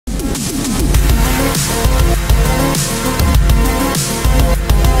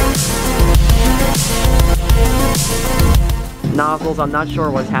nozzles. I'm not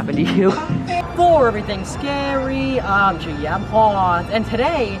sure what's happened to you. For everything scary, I'm GMHaunts, and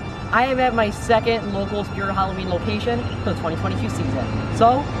today I am at my second local Spirit Halloween location for the 2022 season.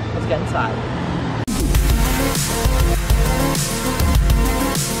 So, let's get inside.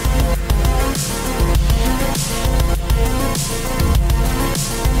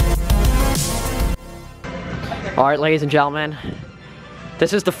 Alright, ladies and gentlemen,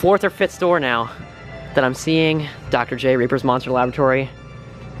 this is the 4th or 5th store now that I'm seeing Dr. J. Reaper's Monster Laboratory.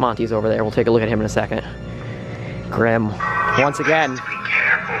 Monty's over there. We'll take a look at him in a second. Grim. Once again. Be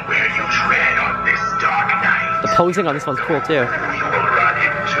careful where you tread on this dark night. The posing on this one's cool too. You will run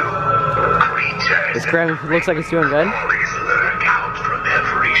into creatures. This Grim looks like it's doing good. Always lurk out from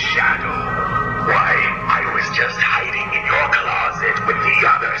every shadow. Why, I was just hiding in your closet with the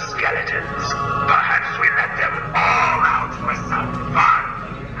other skeletons. Perhaps we let them all out for some fun.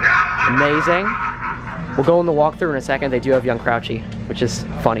 Amazing. We'll go in the walkthrough in a second. They do have young Crouchy, which is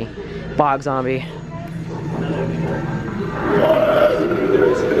funny. Bog Zombie.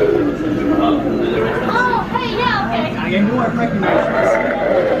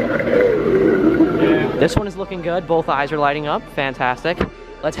 This one is looking good. Both eyes are lighting up. Fantastic.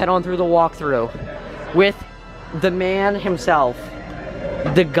 Let's head on through the walkthrough with the man himself,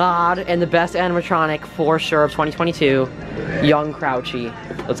 the god and the best animatronic for sure of 2022, young Crouchy.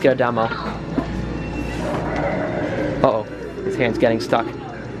 Let's get a demo. Uh-oh, his hand's getting stuck.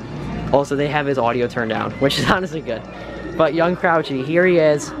 Also, they have his audio turned down, which is honestly good. But young Crouchy, here he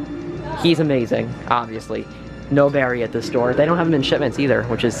is. He's amazing, obviously. No Barry at this store. They don't have him in shipments either,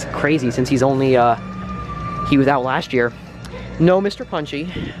 which is crazy since he's only, he was out last year. No Mr.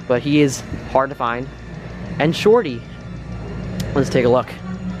 Punchy, but he is hard to find. And Shorty. Let's take a look.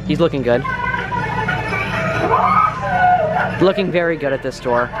 He's looking good. Looking very good at this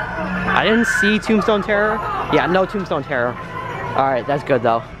store. I didn't see Tombstone Terror. Yeah, no Tombstone Terror. Alright, that's good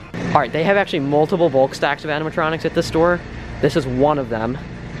though. Alright, they have actually multiple bulk stacks of animatronics at this store. This is one of them.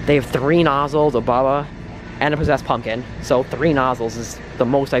 They have 3 nozzles, a Bubba, and a possessed pumpkin. So 3 nozzles is the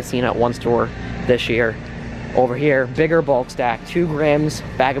most I've seen at one store this year. Over here, bigger bulk stack, 2 Grims,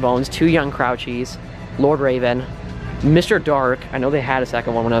 Bag of Bones, 2 young Crouchies, Lord Raven, Mr. Dark. I know they had a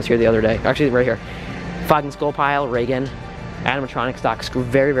second one when I was here the other day. Actually, right here. Fogging Skull Pile, Reagan. Animatronic stock's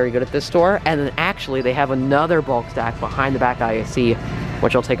very, very good at this store. And then actually, they have another bulk stack behind the back ISC,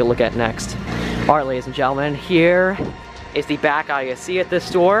 which I'll take a look at next. Alright, ladies and gentlemen, here is the back ISC at this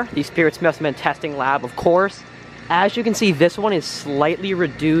store. The Spirit Specimen Testing Lab, of course. As you can see, this one is slightly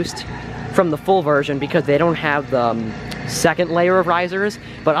reduced from the full version because they don't have the second layer of risers.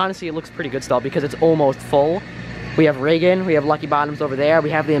 But honestly, it looks pretty good still because it's almost full. We have Reagan, we have Lucky Bottoms over there. We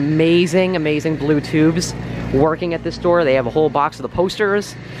have the amazing, amazing blue tubes working at this store. They have a whole box of the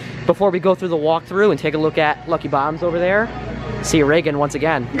posters. Before we go through the walkthrough and take a look at Lucky Bottoms over there, see Reagan once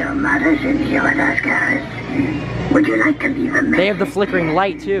again. Your mother's in here with us, guys. Would you like to leave a message? They have the flickering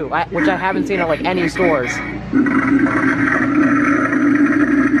light too, which I haven't seen at like any stores.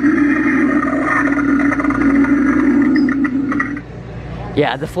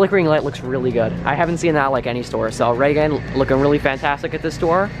 Yeah, the flickering light looks really good. I haven't seen that like any store. So Reagan looking really fantastic at this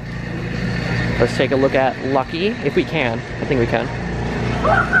store. Let's take a look at Lucky, if we can. I think we can.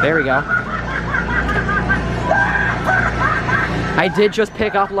 There we go. I did just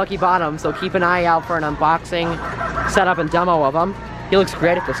pick up Lucky Bottom, so keep an eye out for an unboxing, setup, and demo of him. He looks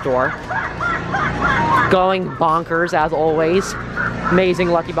great at the store. Going bonkers, as always. Amazing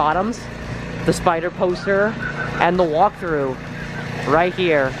Lucky Bottoms. The spider poster, and the walkthrough right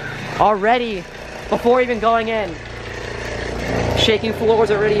here. Already, before even going in. Shaking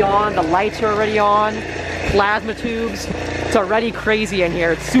floors already on, the lights are already on, plasma tubes. It's already crazy in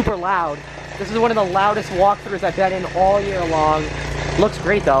here, it's super loud. This is one of the loudest walkthroughs I've been in all year long. Looks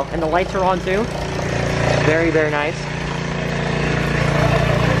great though, and the lights are on too. Very, very nice.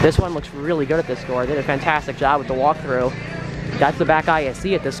 This one looks really good at this store. They did a fantastic job with the walkthrough. That's the back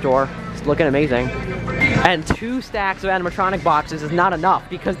ISC at this store. It's looking amazing. And 2 stacks of animatronic boxes is not enough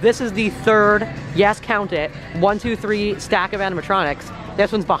because this is the 3rd, yes, count it, 1, 2, 3 stack of animatronics.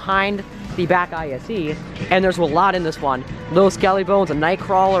 This one's behind the back ISE, and there's a lot in this one. Little Skelly Bones, a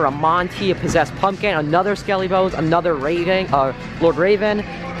Nightcrawler, a Monty, a Possessed Pumpkin, another Skelly Bones, another Raven, Lord Raven,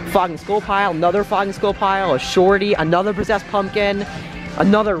 Fogging Skull Pile, another Fogging Skull Pile, a Shorty, another Possessed Pumpkin,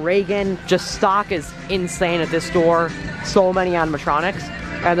 another Reagan. Just stock is insane at this store. So many animatronics.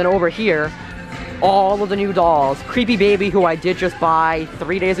 And then over here, all of the new dolls. Creepy Baby, who I did just buy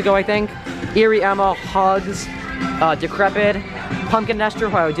 3 days ago, I think. Eerie Emma, Hugs, Decrepit, Pumpkin Nestor,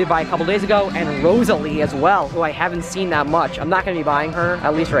 who I did buy a couple days ago, and Rosalie as well, who I haven't seen that much. I'm not going to be buying her,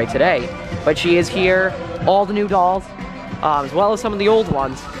 at least right today. But she is here. All the new dolls. as well as some of the old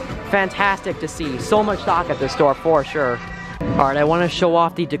ones. Fantastic to see. So much stock at this store for sure. Alright, I want to show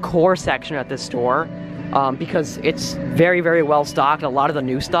off the decor section at this store because it's very, very well stocked. A lot of the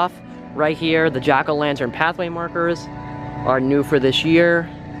new stuff right here, the jack-o'-lantern pathway markers are new for this year.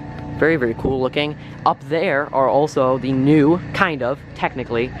 Very, very cool looking. Up there are also the new, kind of,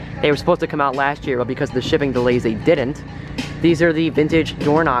 technically. They were supposed to come out last year, but because of the shipping delays, they didn't. These are the vintage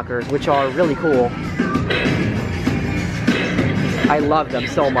door knockers, which are really cool. I love them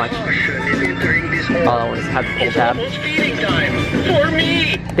so much. Oh, I want to have the pull tab.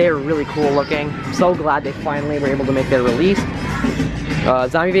 They're really cool looking. I'm so glad they finally were able to make their release.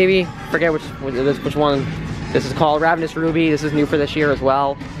 Zombie Baby, forget which one this is called. Ravenous Ruby, this is new for this year as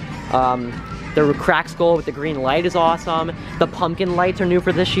well. The crack skull with the green light is awesome. The pumpkin lights are new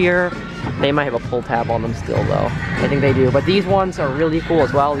for this year. They might have a pull tab on them still though. I think they do, but these ones are really cool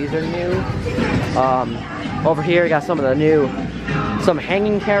as well. These are new. Over here, we got some of the new, some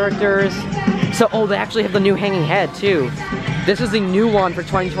hanging characters. So, oh, they actually have the new hanging head too. This is the new one for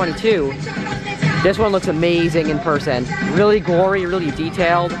 2022. This one looks amazing in person. Really gory, really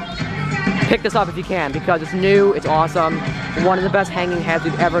detailed. Pick this up if you can because it's new, it's awesome. One of the best hanging heads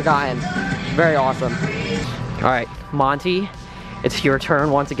we've ever gotten. Very awesome. Alright, Monty, it's your turn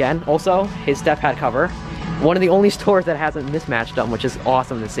once again. Also, his step pad cover. One of the only stores that hasn't mismatched them, which is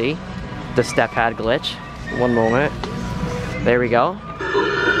awesome to see. The step pad glitch. One moment. There we go.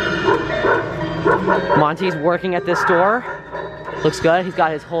 Monty's working at this store. Looks good. He's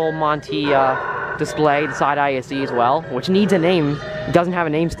got his whole Monty display, the side ISE as well, which needs a name. It doesn't have a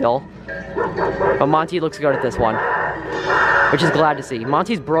name still. But Monty looks good at this one, which is glad to see.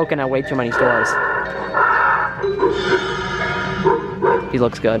 Monty's broken at way too many stores. He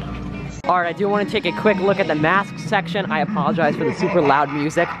looks good. Alright, I do want to take a quick look at the mask section. I apologize for the super loud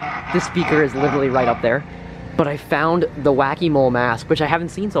music. This speaker is literally right up there. But I found the Wacky Mole mask, which I haven't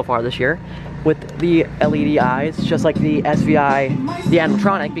seen so far this year, with the LED eyes, just like the SVI, the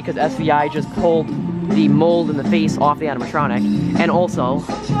animatronic, because SVI just pulled the mold in the face off the animatronic. And also,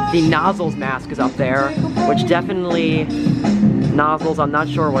 the Nozzles mask is up there, which definitely, Nozzles, I'm not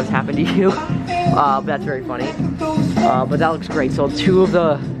sure what's happened to you. But that's very funny. But that looks great. So two of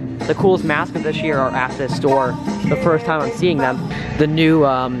the coolest masks of this year are at this store. The first time I'm seeing them. The new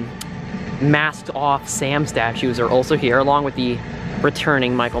masked off Sam statues are also here, along with the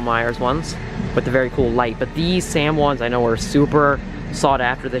returning Michael Myers ones with the very cool light. But these Sam ones I know are super sought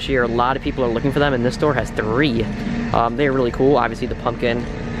after this year. A lot of people are looking for them, and this store has 3. They're really cool. Obviously the pumpkin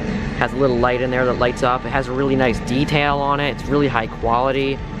has a little light in there that lights up. It has a really nice detail on it. It's really high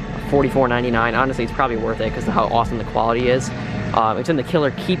quality. $44.99. Honestly, it's probably worth it because of how awesome the quality is. It's in the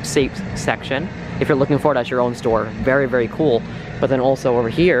Killer Keepsakes section if you're looking for it at your own store. Very, very cool. But then also over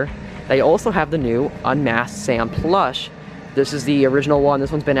here, they also have the new Unmasked Sam plush. This is the original one.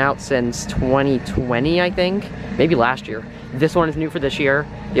 This one's been out since 2020, I think. Maybe last year. This one is new for this year.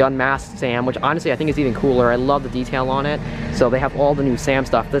 The Unmasked Sam, which honestly I think is even cooler. I love the detail on it. So they have all the new Sam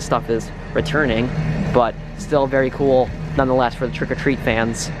stuff. This stuff is returning, but still very cool nonetheless for the trick-or-treat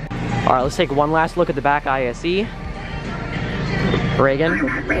fans. Alright, let's take one last look at the back ISE. Reagan. I'm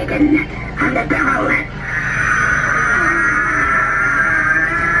not Reagan. I'm the devil.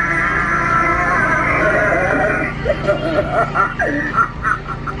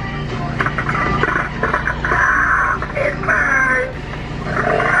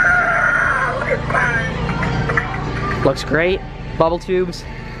 Looks great. Bubble tubes,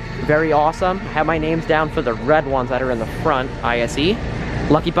 very awesome. I have my names down for the red ones that are in the front ISE.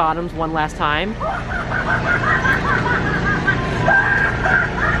 Lucky Bottoms one last time.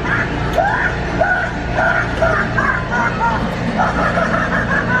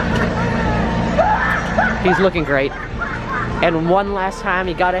 He's looking great. And one last time,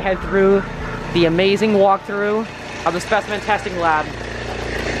 you gotta head through the amazing walkthrough of the specimen testing lab.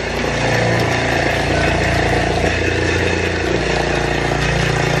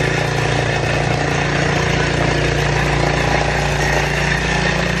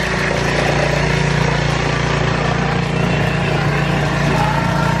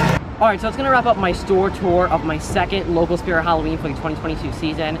 Alright, so it's going to wrap up my store tour of my second local Spirit Halloween for the 2022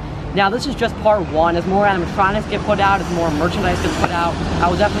 season. Now this is just part 1. As more animatronics get put out, as more merchandise gets put out, I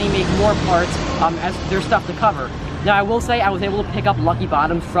will definitely make more parts as there's stuff to cover. Now I will say I was able to pick up Lucky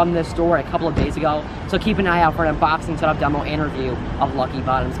Bottoms from this store a couple of days ago, so keep an eye out for an unboxing, setup, demo, and review of Lucky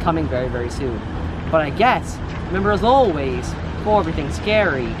Bottoms coming very, very soon. But I guess, remember as always, for everything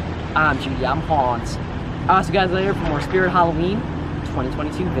scary, I'm GMHaunts. I'll see you guys later for more Spirit Halloween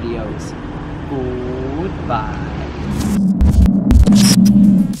 2022 videos. Goodbye.